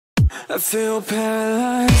I feel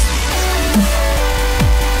paralyzed.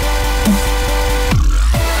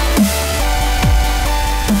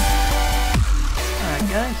 Alright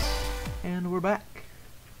guys, and we're back.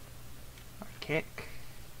 Archaic,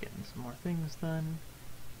 getting some more things done.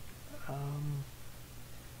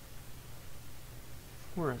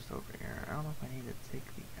 Forest over here. I don't know if I need to take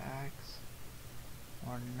the axe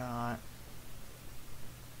or not.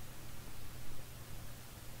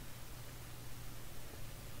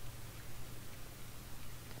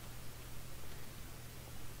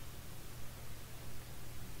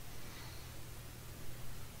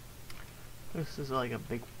 This is like a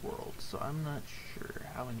big world, so I'm not sure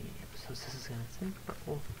how many episodes this is gonna take, but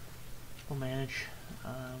we'll manage.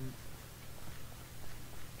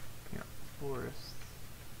 You know, forest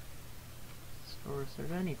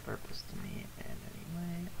serve any purpose to me, and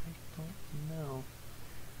anyway, I don't know.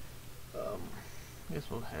 I guess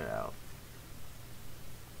we'll head out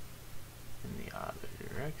in the other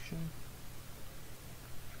direction.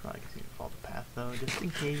 Probably can follow the path though, just in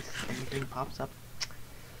case anything pops up.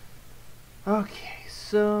 Okay,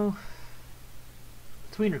 so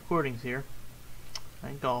between recordings here,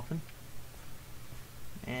 I'm golfing,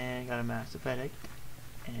 and got a massive headache,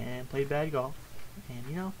 and played bad golf, and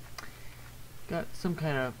you know, got some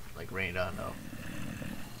kind of like rained on though.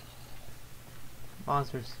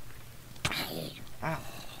 Monsters. Ow.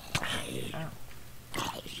 Ow.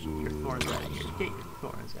 Get your thorns out of here. Get your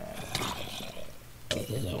thorns out of here. Get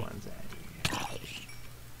your thorns out of here.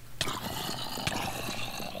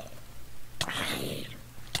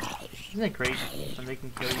 Isn't that great when they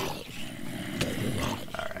can kill you?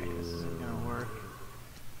 Alright, this isn't gonna work.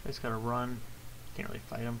 I just gotta run. Can't really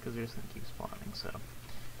fight them because they're just gonna keep spawning, so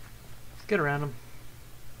let's get around them.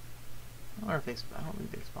 I wonder if they I don't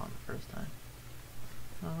think they spawned the first time.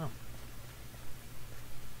 I don't know.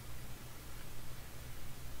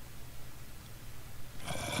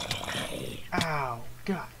 Ow,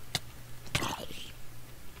 God.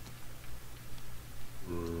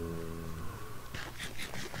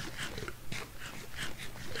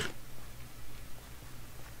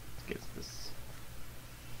 Let's get this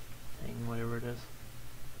thing, whatever it is.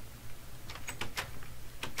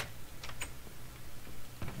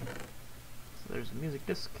 So there's a music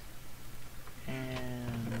disc.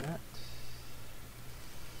 And that.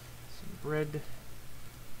 Some bread.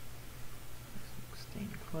 Some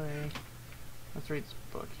stained clay. Let's read this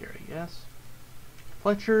book here, I guess.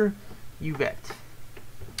 Fletcher E.8.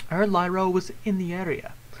 I heard Liro was in the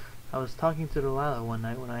area. I was talking to Delilah one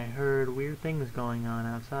night when I heard weird things going on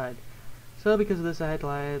outside. So because of this, I had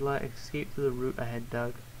Delilah escape through the route I had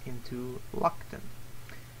dug into Lockton.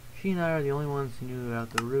 She and I are the only ones who knew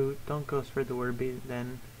about the route. Don't go spread the word,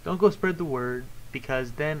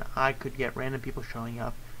 because then I could get random people showing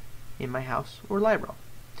up in my house or Liro.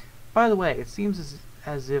 By the way, it seems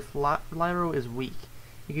as if Liro is weak.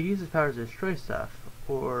 He could use his powers to destroy stuff,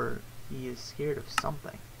 or he is scared of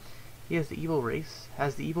something. Has the evil race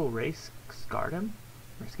scared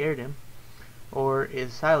him? Or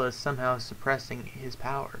is Silas somehow suppressing his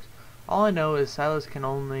powers? All I know is Silas can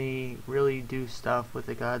only really do stuff with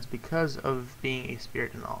the gods because of being a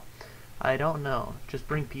spirit and all. I don't know. Just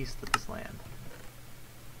bring peace to this land.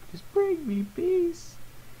 Just bring me peace.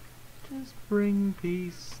 Just bring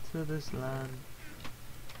peace to this land.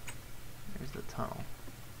 There's the tunnel.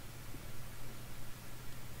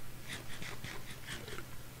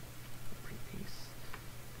 Bring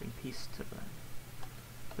peace to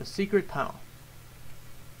the secret tunnel.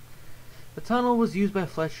 The tunnel was used by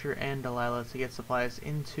Fletcher and Delilah to get supplies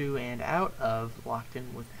into and out of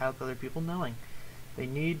Lockton without other people knowing. They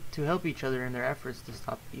need to help each other in their efforts to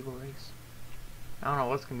stop the evil race. I don't know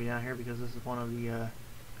what's going to be down here because this is one of the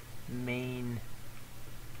main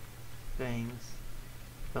things.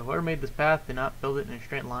 So whoever made this path did not build it in a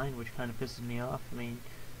straight line, which kind of pisses me off. I mean,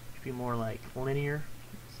 it should be more like linear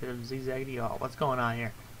instead of zigzaggy. Oh, what's going on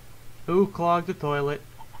here? Who clogged the toilet?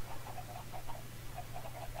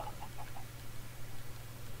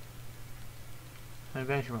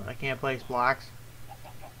 Adventure mode. I can't place blocks.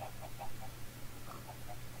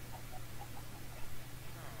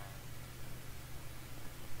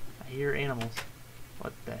 I hear animals.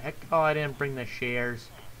 What the heck? Oh, I didn't bring the shares.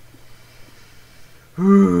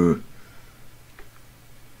 I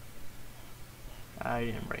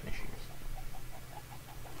didn't bring the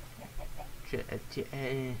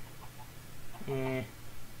shares.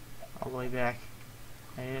 All the way back.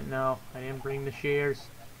 I didn't know. I didn't bring the shares.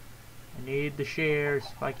 I need the shares.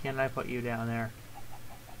 Why can't I put you down there?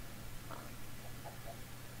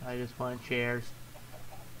 I just want shares.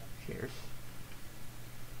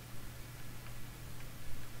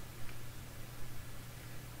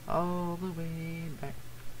 all the way back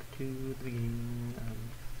to the beginning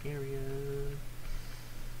of the area.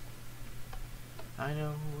 I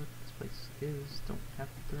know what this place is. Don't have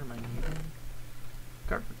to remind me again.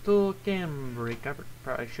 Carpet tool can break. I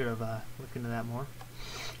probably should have looked into that more.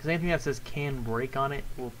 Because anything that says can break on it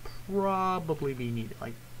will probably be needed.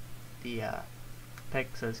 Like the PEC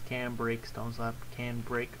says can break, stone slab, can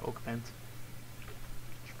break, oak vent.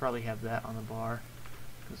 Should probably have that on the bar.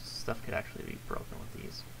 Because stuff could actually be broken with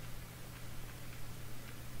these.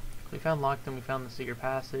 We found Lockdown, we found the secret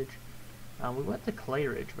passage. We went to Clay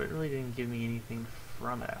Ridge, but it really didn't give me anything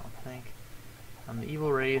from it, I don't think. The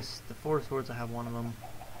Evil Race, the Four Swords, I have one of them.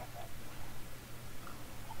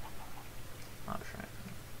 Not trying.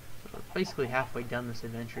 So it's basically halfway done this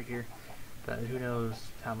adventure here, but who knows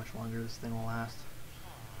how much longer this thing will last.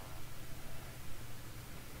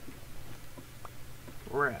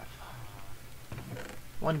 Ref.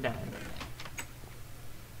 One down.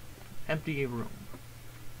 Empty room.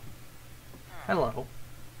 Hello.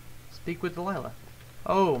 Speak with Delilah.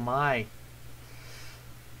 Oh my.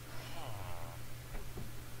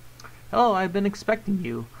 Hello, I've been expecting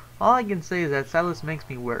you. All I can say is that Silas makes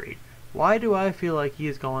me worried. Why do I feel like he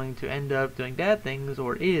is going to end up doing bad things,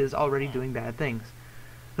 or is already doing bad things?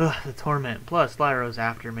 Ugh, the torment. Plus, Lyro's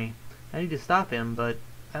after me. I need to stop him, but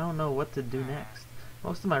I don't know what to do next.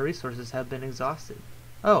 Most of my resources have been exhausted.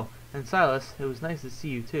 Oh, and Silas, it was nice to see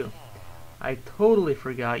you too. I totally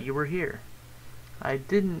forgot you were here. I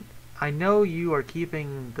know you are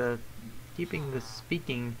keeping the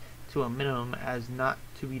speaking to a minimum as not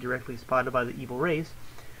to be directly spotted by the evil race.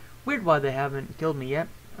 Weird why they haven't killed me yet.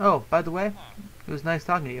 Oh, by the way, it was nice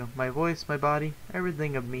talking to you. My voice, my body,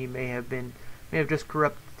 everything of me may have just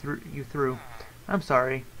corrupted you through. I'm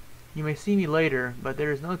sorry. You may see me later, but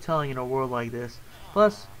there is no telling in a world like this.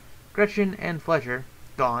 Plus, Gretchen and Fletcher,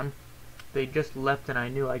 gone. They just left and I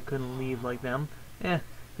knew I couldn't leave like them.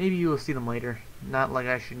 Maybe you will see them later. Not like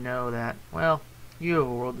I should know that. Well, you have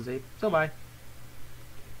a world to save, so bye.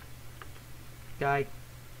 Guy.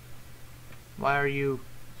 Why are you...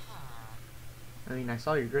 I mean, I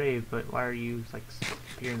saw your grave, but why are you, like,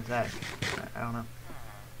 here in the sack? I don't know.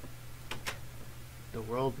 The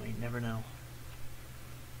world may never know.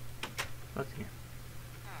 What's in here?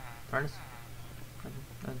 Furnace?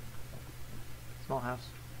 Nothing. Small house.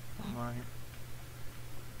 Nothing going on here.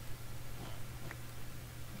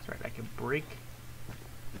 That's right, I can break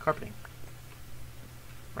carpeting.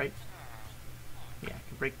 Right? Yeah, I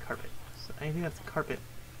can break carpet. So anything that's carpet.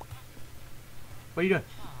 What are you doing?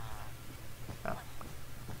 Oh.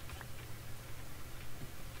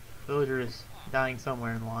 Villager is dying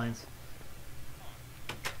somewhere in the lines.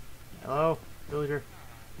 Hello, villager.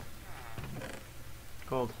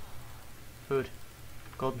 Gold. Food.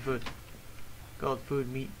 Golden food. Gold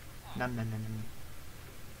food, meat. Nom nom nom nom.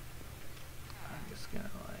 I'm just gonna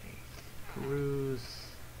like peruse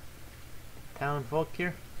town folk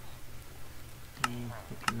here. And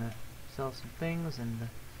we can sell some things and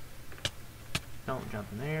don't jump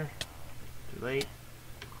in there. Too late.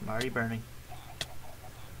 I'm already burning.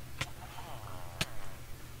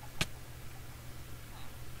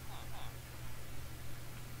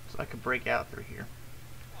 So I could break out through here.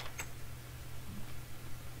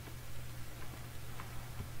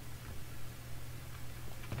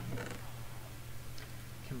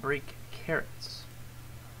 Can break carrots.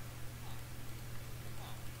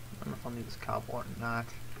 I don't know if I'll need this cobble or not.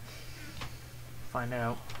 Find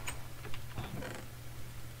out.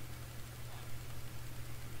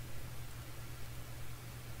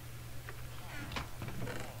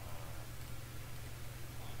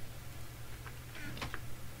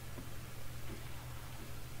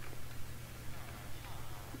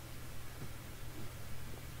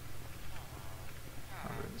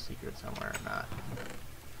 I'll read the secret somewhere or not.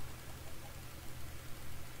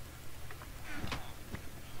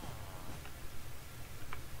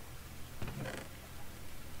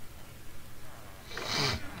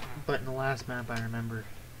 But in the last map I remember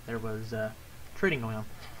there was trading going on.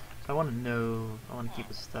 So I want to know, I want to keep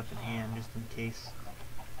this stuff in hand just in case.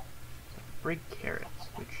 So break carrots,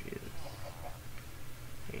 which is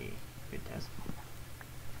a good test.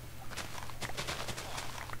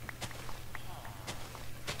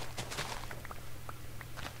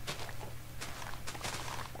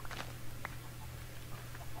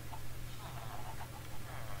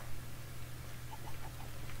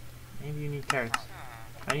 Maybe you need carrots.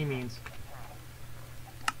 By any means.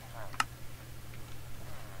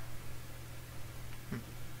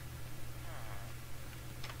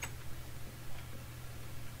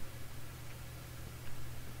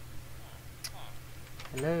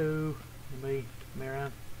 Hello? Anybody come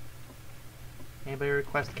around? Anybody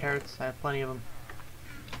request carrots? I have plenty of them.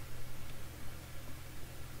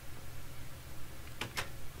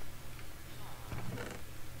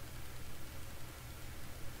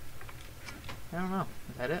 I don't know.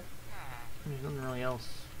 Is that it? There's nothing really else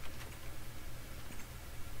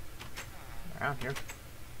around here.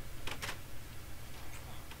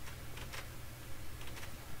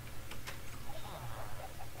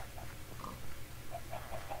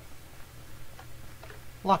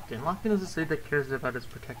 Lockton. Lockton is a city that cares about its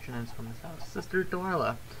protection and is from his house. Sister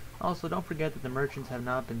Delilah. Also, don't forget that the merchants have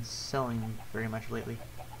not been selling very much lately.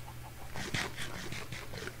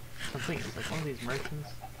 Something is like one of these merchants,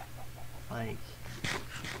 like,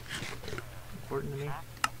 important to me.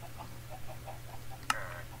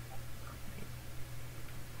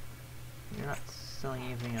 You're not selling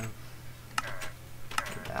anything of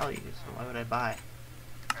value, so why would I buy?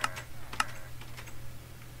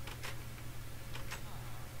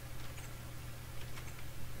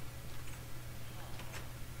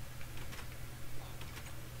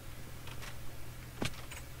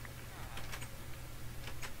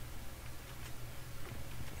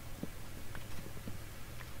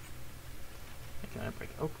 I can break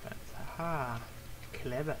oak fence. Haha,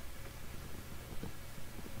 clever.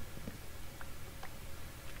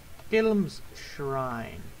 Gillam's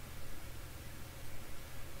Shrine.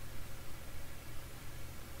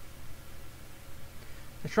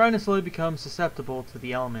 The shrine has slowly become susceptible to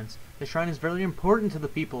the elements. The shrine is very important to the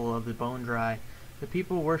people of the Bone Dry. The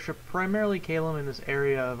people worship primarily Calum in this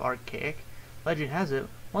area of Archaic. Legend has it,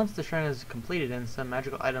 once the shrine is completed and some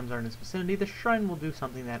magical items are in its vicinity, the shrine will do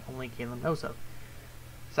something that only Calum knows of.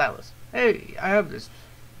 Silas. Hey, I have this.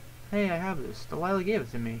 Delilah gave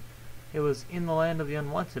it to me. It was in the land of the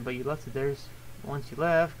unwanted, but you left it there once you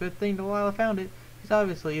left. Good thing Delilah found it. She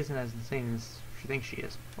obviously isn't as insane as she thinks she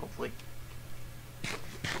is, hopefully.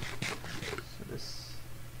 So this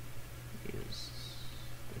is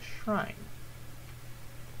the shrine.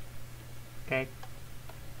 Okay.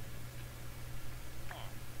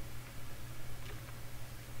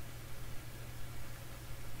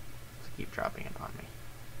 Let's keep dropping it on me.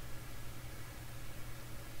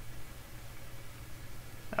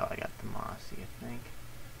 Oh, I got the mossy, I think.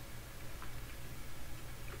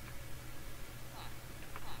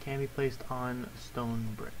 Can be placed on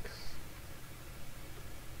stone bricks.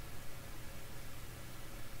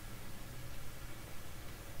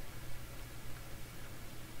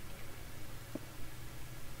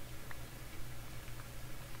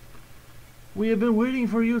 We have been waiting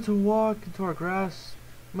for you to walk into our grass.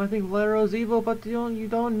 You might think Liro is evil, but you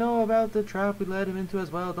don't know about the trap we led him into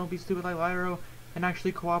as well. Don't be stupid like Liro and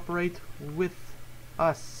actually cooperate with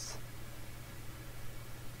us.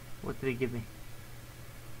 What did he give me?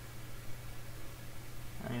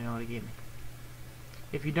 I don't even know what he gave me.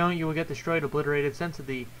 If you don't, you will get destroyed, obliterated, sent to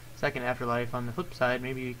the second afterlife. On the flip side,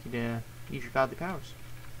 maybe you could use your godly powers.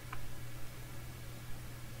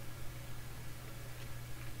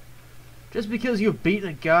 Just because you've beaten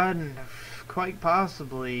a god and quite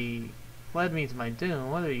possibly led me to my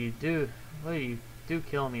doom, whether you do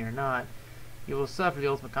kill me or not, you will suffer the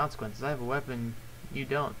ultimate consequences. I have a weapon, you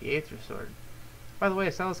don't, the Aether Sword. By the way,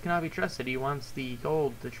 Silas cannot be trusted. He wants the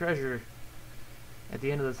gold, the treasure at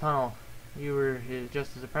the end of the tunnel. You were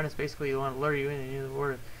just his apprentice. Basically, he wanted to lure you in and he knew the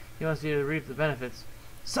word. He wants you to reap the benefits.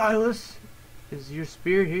 Silas, is your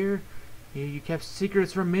spirit here? You kept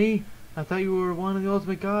secrets from me? I thought you were one of the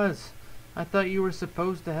ultimate gods. I thought you were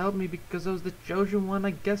supposed to help me because I was the chosen one.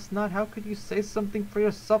 I guess not. How could you say something for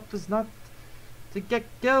yourself is not to get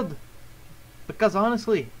killed? Because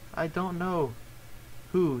honestly, I don't know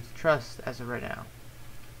who to trust as of right now.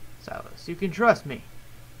 Silas, you can trust me.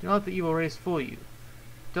 Do not let the evil race fool you.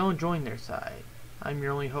 Don't join their side. I'm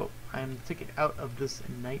your only hope. I am the ticket out of this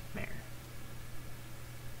nightmare.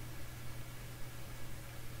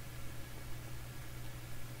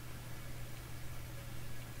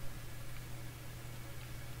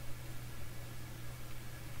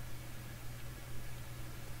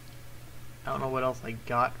 I don't know what else I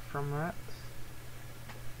got from that.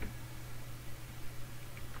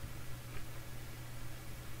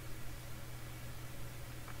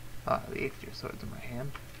 Ah, the Aether Sword's in my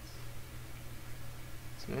hand.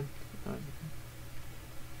 It's good.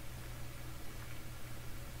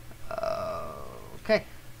 Okay,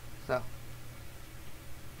 so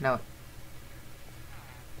now what?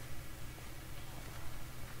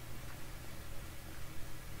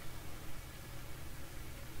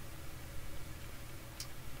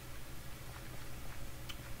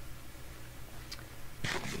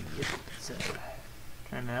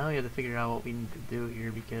 And now we have to figure out what we need to do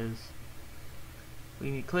here because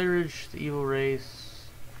we need clearage, the evil race,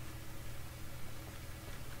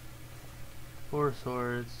 4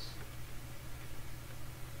 swords,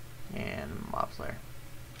 and Mob Slayer.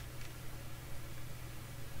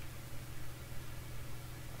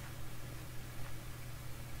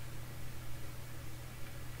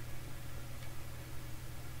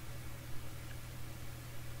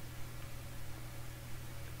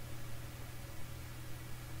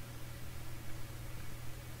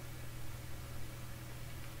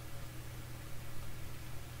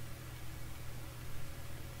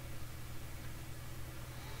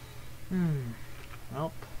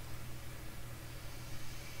 Well,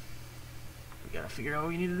 we gotta figure out what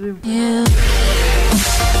we need to do.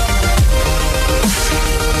 Yeah.